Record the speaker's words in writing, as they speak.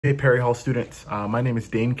Hey Perry Hall students, my name is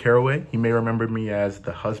Dayne Carraway. You may remember me as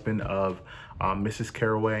the husband of Mrs.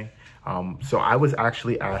 Carraway. So I was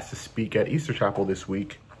actually asked to speak at Easter Chapel this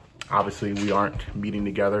week. Obviously we aren't meeting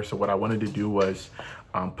together, so what I wanted to do was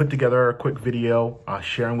put together a quick video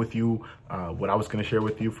sharing with you what I was going to share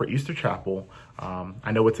with you for Easter Chapel.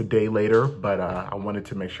 I know it's a day later, but I wanted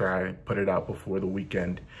to make sure I put it out before the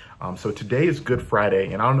weekend. So today is Good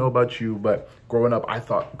Friday, and I don't know about you, but growing up, I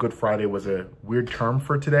thought Good Friday was a weird term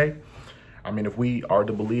for today. I mean, if we are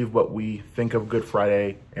to believe what we think of Good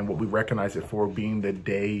Friday and what we recognize it for being the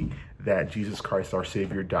day that Jesus Christ, our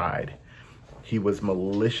Savior, died. He was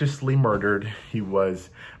maliciously murdered. He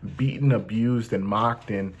was beaten, abused, and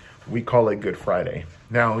mocked, and we call it Good Friday.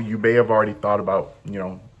 Now, you may have already thought about,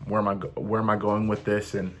 where am I going with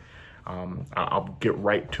this, and I'll get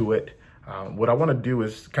right to it. What I want to do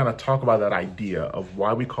is kind of talk about that idea of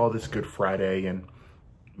why we call this Good Friday, and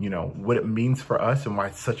what it means for us, and why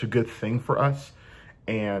it's such a good thing for us,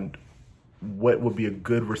 and what would be a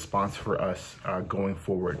good response for us going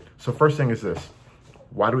forward. So first thing is this.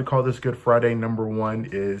 Why do we call this Good Friday? Number one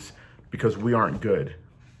is because we aren't good.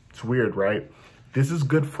 It's weird, right? This is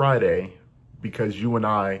Good Friday because you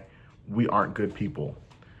and we aren't good people.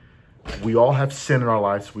 We all have sin in our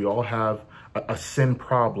lives. We all have a sin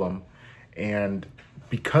problem. And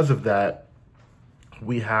because of that,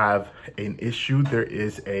 we have an issue. There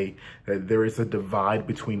is a divide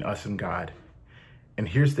between us and God. And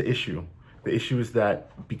here's the issue. The issue is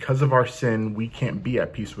that because of our sin, we can't be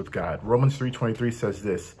at peace with God. Romans 3:23 says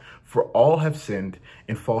this, "For all have sinned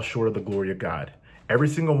and fall short of the glory of God." Every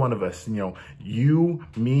single one of us, you,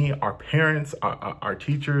 me, our parents, our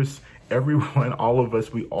teachers, everyone, all of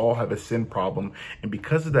us, we all have a sin problem. And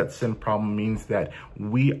because of that sin problem means that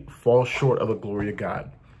we fall short of the glory of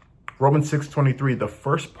God. Romans 6:23, the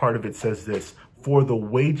first part of it says this, "For the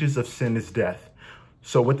wages of sin is death."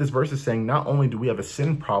 So what this verse is saying, not only do we have a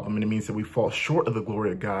sin problem, and it means that we fall short of the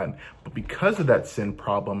glory of God, but because of that sin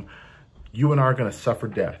problem, you and I are going to suffer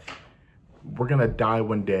death. We're going to die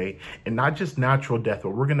one day, and not just natural death,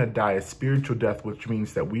 but we're going to die a spiritual death, which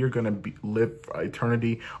means that we are going to live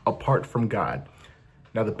eternity apart from God.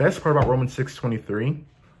 Now, the best part about Romans 6:23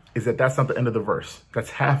 is that that's not the end of the verse. That's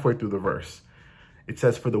halfway through the verse. It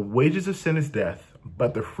says, "For the wages of sin is death,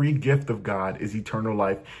 but the free gift of God is eternal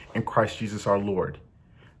life in Christ Jesus our Lord."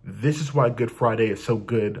 This is why Good Friday is so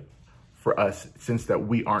good for us, since that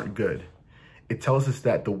we aren't good. It tells us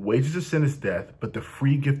that the wages of sin is death, but the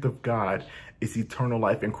free gift of God is eternal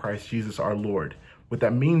life in Christ Jesus our Lord. What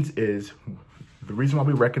that means is the reason why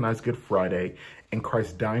we recognize Good Friday and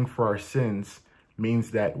Christ dying for our sins means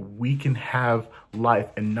that we can have life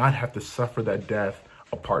and not have to suffer that death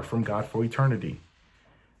apart from God for eternity.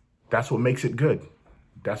 That's what makes it good.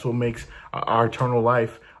 That's what makes our eternal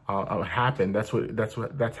life happen. That's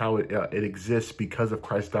how it exists, because of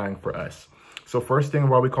Christ dying for us. So first thing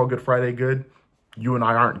why we call Good Friday good, you and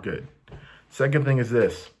I aren't good. Second thing is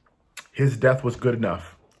this, his death was good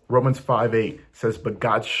enough. Romans 5:8 says, "But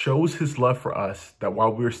God shows his love for us, that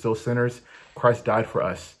while we were still sinners, Christ died for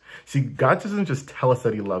us." See, God doesn't just tell us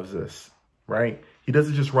that he loves us, right? He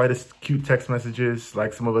doesn't just write us cute text messages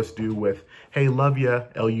like some of us do with, "Hey, love ya,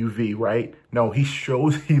 LUV," right? No, he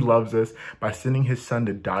shows he loves us by sending his son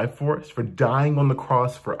to die for us, for dying on the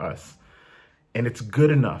cross for us. And it's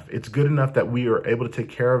good enough. It's good enough that we are able to take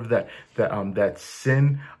care of that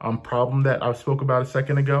sin problem that I spoke about a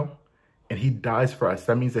second ago. And he dies for us.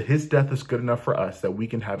 That means that his death is good enough for us that we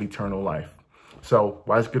can have eternal life. So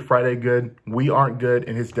why is Good Friday good? We aren't good,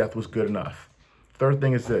 and his death was good enough. Third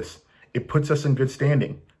thing is this. It puts us in good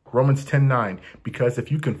standing. Romans 10:9, "Because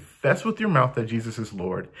if you confess with your mouth that Jesus is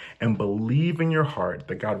Lord and believe in your heart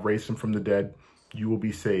that God raised him from the dead, you will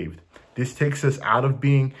be saved." This takes us out of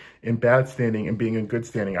being in bad standing and being in good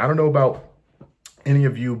standing. I don't know about any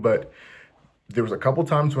of you, but there was a couple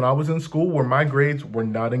times when I was in school where my grades were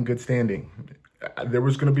not in good standing. There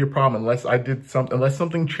was going to be a problem unless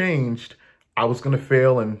something changed. I was going to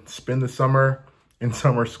fail and spend the summer in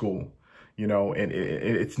summer school. And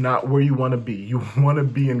it's not where you want to be. You want to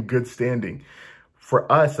be in good standing.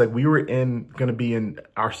 For us, we were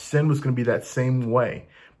our sin was going to be that same way.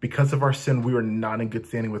 Because of our sin, we were not in good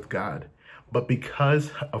standing with God. But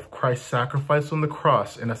because of Christ's sacrifice on the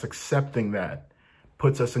cross and us accepting that,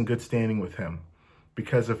 puts us in good standing with him.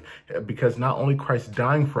 Because not only Christ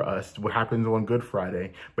dying for us, what happens on Good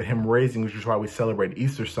Friday, but him raising, which is why we celebrate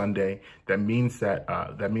Easter Sunday. That means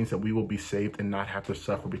that we will be saved and not have to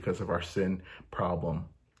suffer because of our sin problem.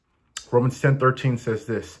 Romans 10:13 says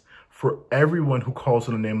this, "For everyone who calls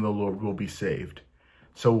on the name of the Lord will be saved."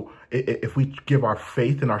 So if we give our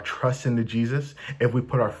faith and our trust into Jesus, if we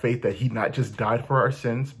put our faith that he not just died for our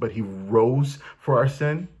sins, but he rose for our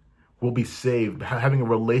sin, we'll be saved, having a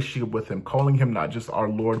relationship with him, calling him not just our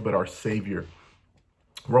Lord, but our Savior.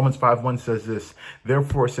 Romans 5:1 says this,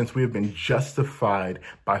 therefore, since we have been justified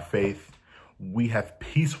by faith, we have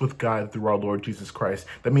peace with God through our Lord Jesus Christ.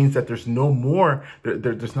 That means that there's no more,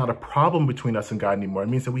 there's not a problem between us and God anymore. It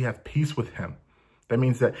means that we have peace with him. That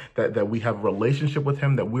means that we have a relationship with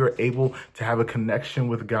him, that we are able to have a connection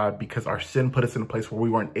with God because our sin put us in a place where we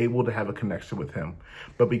weren't able to have a connection with him.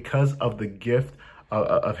 But because of the gift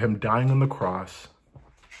of him dying on the cross,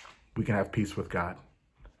 we can have peace with God.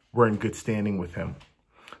 We're in good standing with him.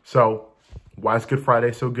 So why is Good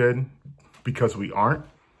Friday so good? Because we aren't,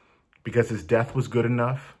 because his death was good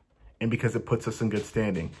enough, and because it puts us in good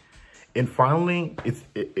standing. And finally,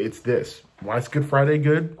 it's this. Why is Good Friday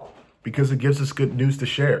good? Because it gives us good news to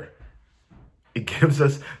share. It gives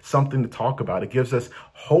us something to talk about. It gives us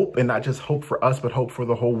hope, and not just hope for us, but hope for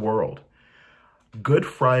the whole world. Good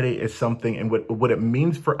Friday is something, and what it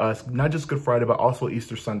means for us, not just Good Friday, but also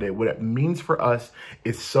Easter Sunday, what it means for us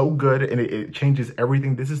is so good, and it changes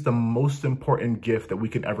everything. This is the most important gift that we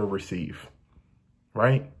can ever receive,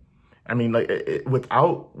 right? I mean, like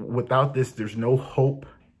without this, there's no hope.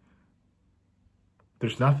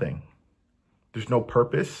 There's nothing. There's no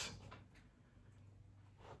purpose.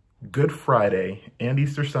 Good Friday and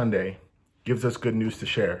Easter Sunday gives us good news to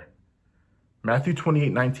share. Matthew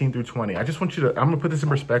 28:19-20. I just want you to, I'm going to put this in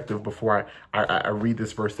perspective before I read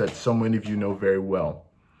this verse that so many of you know very well.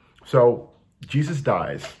 So Jesus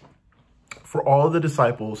dies. For all of the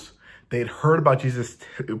disciples, they had heard about Jesus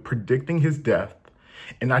predicting his death,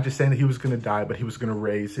 and not just saying that he was going to die, but he was going to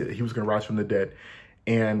rise from the dead.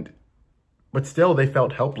 But still, they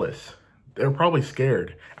felt helpless. They were probably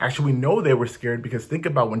scared. Actually, we know they were scared because think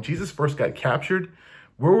about when Jesus first got captured,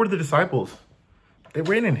 where were the disciples? They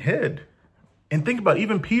ran and hid. And think about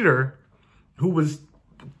even Peter, who was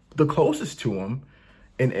the closest to him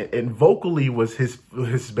and vocally was his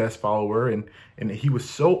best follower. And he was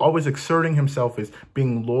so always exerting himself as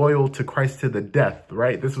being loyal to Christ to the death,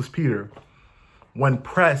 right? This was Peter. When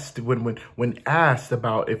pressed, when asked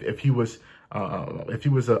about if he was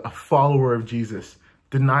a follower of Jesus,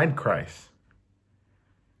 denied Christ.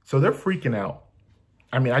 So they're freaking out.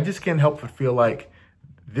 I mean, I just can't help but feel like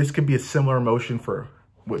this could be a similar emotion for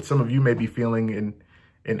what some of you may be feeling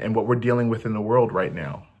and what we're dealing with in the world right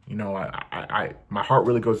now. You know, my heart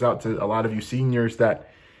really goes out to a lot of you seniors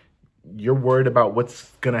that you're worried about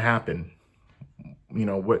what's going to happen. You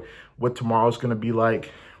know, what tomorrow's going to be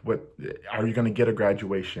like. Are you going to get a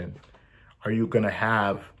graduation? Are you going to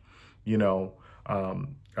have, you know,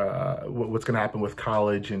 what's going to happen with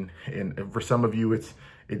college? And for some of you,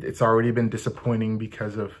 it's already been disappointing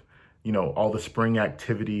because of, you know, all the spring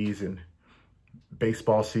activities and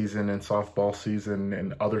baseball season and softball season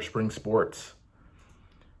and other spring sports.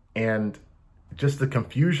 And just the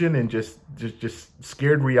confusion and just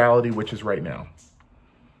scared reality, which is right now.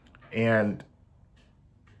 And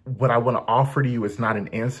what I want to offer to you is not an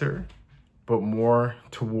answer, but more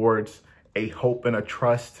towards a hope and a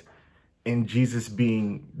trust in Jesus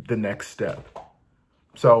being the next step.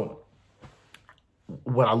 So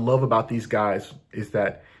what I love about these guys is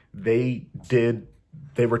that they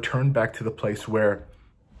returned back to the place where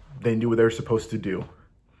they knew what they were supposed to do.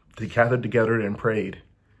 They gathered together and prayed.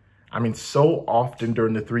 I mean, so often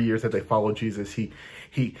during the 3 years that they followed Jesus, he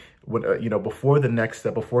you know, before the next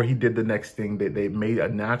step, before he did the next thing, they made a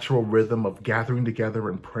natural rhythm of gathering together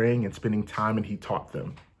and praying and spending time, and he taught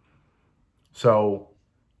them. So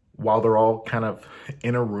while they're all kind of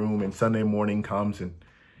in a room and Sunday morning comes and,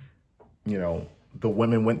 you know, the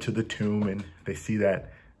women went to the tomb and they see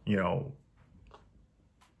that, you know,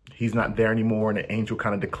 he's not there anymore. And the angel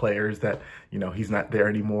kind of declares that, you know, he's not there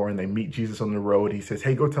anymore. And they meet Jesus on the road. He says,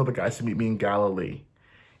 hey, go tell the guys to meet me in Galilee.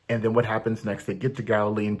 And then what happens next? They get to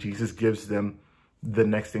Galilee and Jesus gives them the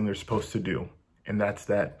next thing they're supposed to do. And that's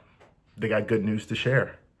that they got good news to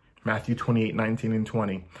share. Matthew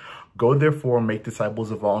 28:19-20. Go therefore and make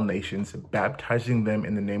disciples of all nations, baptizing them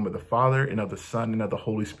in the name of the Father and of the Son and of the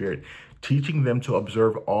Holy Spirit, teaching them to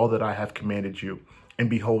observe all that I have commanded you. And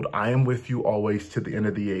behold, I am with you always to the end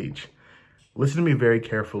of the age. Listen to me very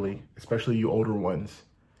carefully, especially you older ones.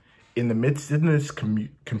 In the midst of this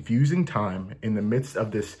confusing time, in the midst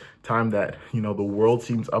of this time that, you know, the world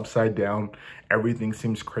seems upside down, everything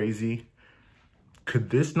seems crazy,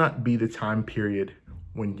 could this not be the time period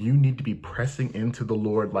when you need to be pressing into the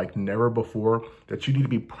Lord like never before, that you need to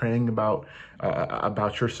be praying about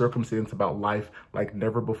your circumstance, about life like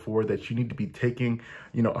never before, that you need to be taking,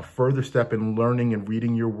 a further step in learning and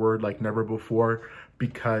reading your word like never before,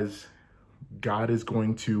 because God is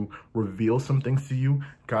going to reveal some things to you.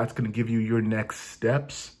 God's going to give you your next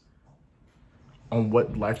steps on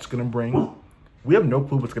what life's going to bring. We have no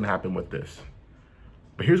clue what's going to happen with this.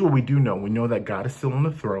 But here's what we do know. We know that God is still on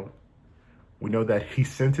the throne. We know that he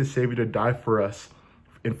sent his Savior to die for us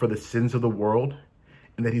and for the sins of the world,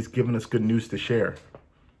 and that he's given us good news to share.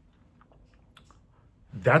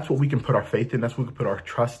 That's what we can put our faith in. That's what we can put our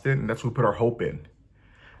trust in. And that's what we put our hope in.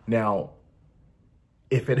 Now,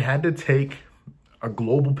 if it had to take a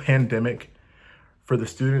global pandemic for the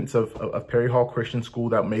students of Perry Hall Christian School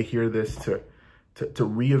that may hear this to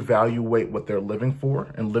reevaluate what they're living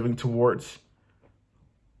for and living towards,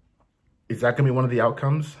 is that going to be one of the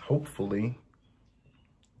outcomes? Hopefully.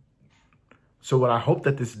 So what I hope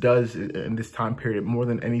that this does in this time period, more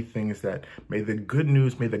than anything, is that may the good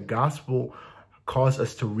news, may the gospel cause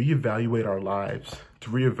us to reevaluate our lives,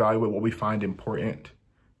 to reevaluate what we find important,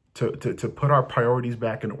 to put our priorities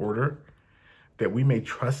back in order, that we may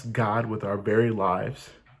trust God with our very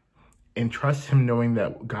lives and trust him knowing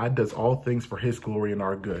that God does all things for his glory and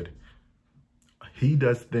our good. He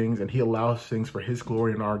does things and he allows things for his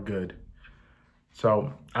glory and our good.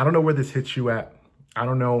 So I don't know where this hits you at. I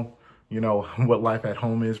don't know, what life at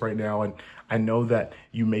home is right now. And I know that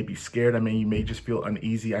you may be scared. I mean, you may just feel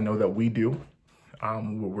uneasy. I know that we do.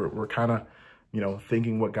 We're kind of,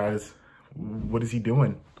 thinking what is he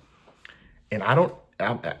doing? And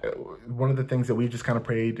one of the things that we've just kind of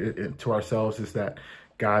prayed to ourselves is that,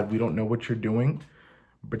 God, we don't know what you're doing,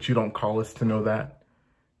 but you don't call us to know that.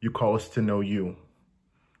 You call us to know you.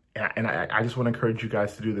 And I just want to encourage you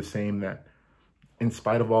guys to do the same, that in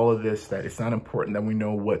spite of all of this, that it's not important that we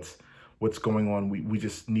know what's going on. We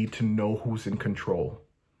just need to know who's in control.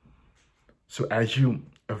 So as you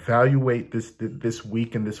evaluate this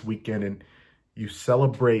week and this weekend, and you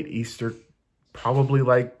celebrate Easter, probably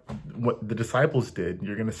like what the disciples did,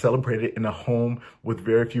 you're going to celebrate it in a home with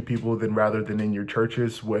very few people rather than in your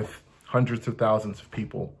churches with hundreds of thousands of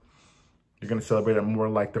people. You're going to celebrate it more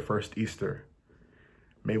like the first Easter.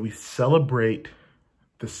 May we celebrate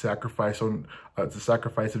the sacrifice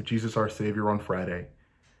of Jesus, our Savior, on Friday.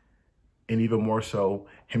 And even more so,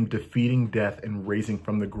 him defeating death and raising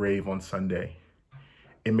from the grave on Sunday.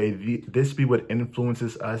 And may this be what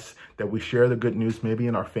influences us, that we share the good news maybe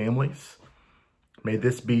in our families. May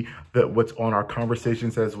this be what's on our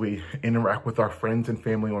conversations as we interact with our friends and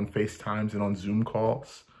family on FaceTimes and on Zoom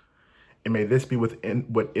calls. And may this be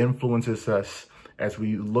what influences us as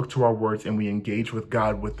we look to our words and we engage with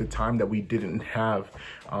God with the time that we didn't have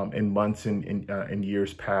in months and in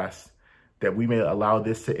years past. That we may allow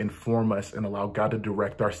this to inform us and allow God to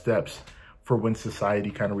direct our steps for when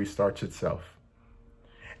society kind of restarts itself.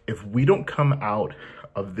 If we don't come out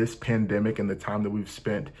of this pandemic and the time that we've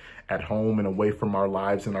spent at home and away from our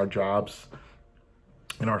lives and our jobs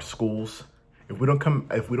and our schools, if we don't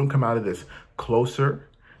come out of this closer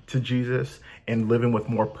to Jesus and living with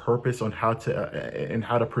more purpose on how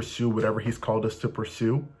to pursue whatever he's called us to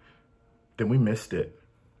pursue, then we missed it.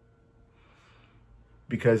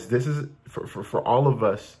 Because this is for all of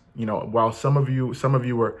us, while some of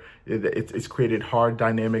you are, it's created hard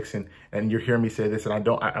dynamics, and you're hearing me say this, and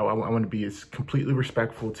I want to be as completely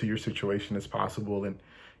respectful to your situation as possible. And,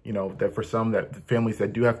 that for some, that families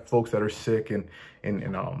that do have folks that are sick and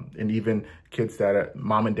even kids that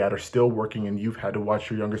mom and dad are still working and you've had to watch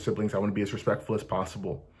your younger siblings, I want to be as respectful as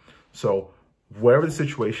possible. So whatever the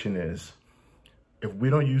situation is, if we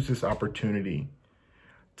don't use this opportunity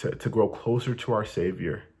to grow closer to our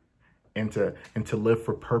Savior and to live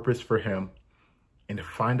for purpose for him, and to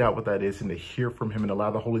find out what that is, and to hear from him and allow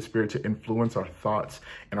the Holy Spirit to influence our thoughts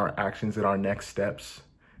and our actions and our next steps,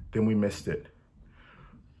 then we missed it.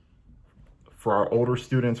 For our older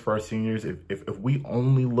students, for our seniors, if we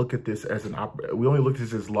only look at this as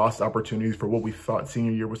as lost opportunities for what we thought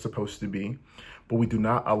senior year was supposed to be, but we do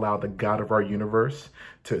not allow the God of our universe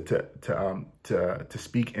to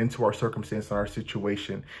speak into our circumstance and our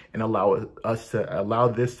situation and allow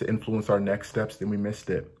this to influence our next steps, then we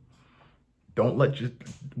missed it.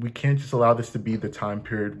 We can't just allow this to be the time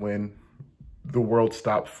period when the world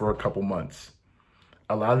stopped for a couple months.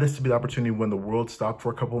 Allow this to be the opportunity when the world stopped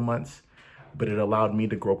for a couple months, but it allowed me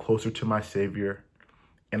to grow closer to my Savior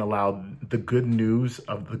and allow the good news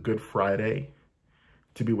of the Good Friday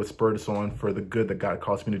to be what spurred us on for the good that God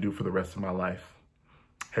calls me to do for the rest of my life.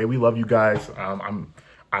 Hey, we love you guys.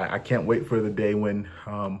 I can't wait for the day when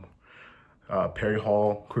Perry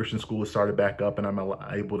Hall Christian School has started back up, and I'm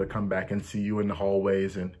able to come back and see you in the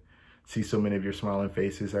hallways and see so many of your smiling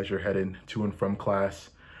faces as you're heading to and from class.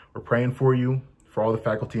 We're praying for you, for all the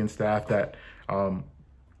faculty and staff that will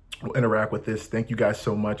interact with this. Thank you guys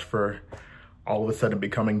so much for all of a sudden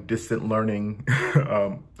becoming distant learning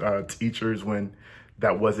teachers when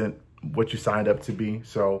that wasn't what you signed up to be.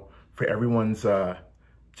 So for everyone's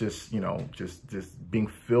just being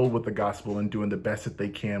filled with the gospel and doing the best that they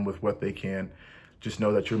can with what they can, just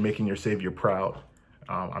know that you're making your Savior proud.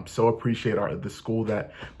 I'm so appreciate the school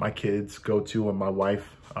that my kids go to and my wife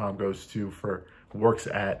works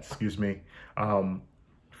at,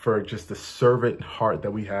 for just the servant heart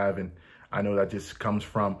that we have. And I know that just comes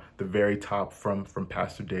from the very top, from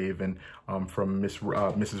Pastor Dave and from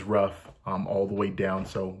Mrs. Ruff, all the way down.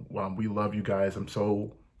 So we love you guys. I'm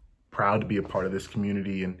so proud to be a part of this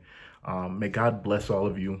community, and may God bless all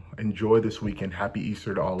of you. Enjoy this weekend. Happy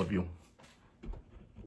Easter to all of you.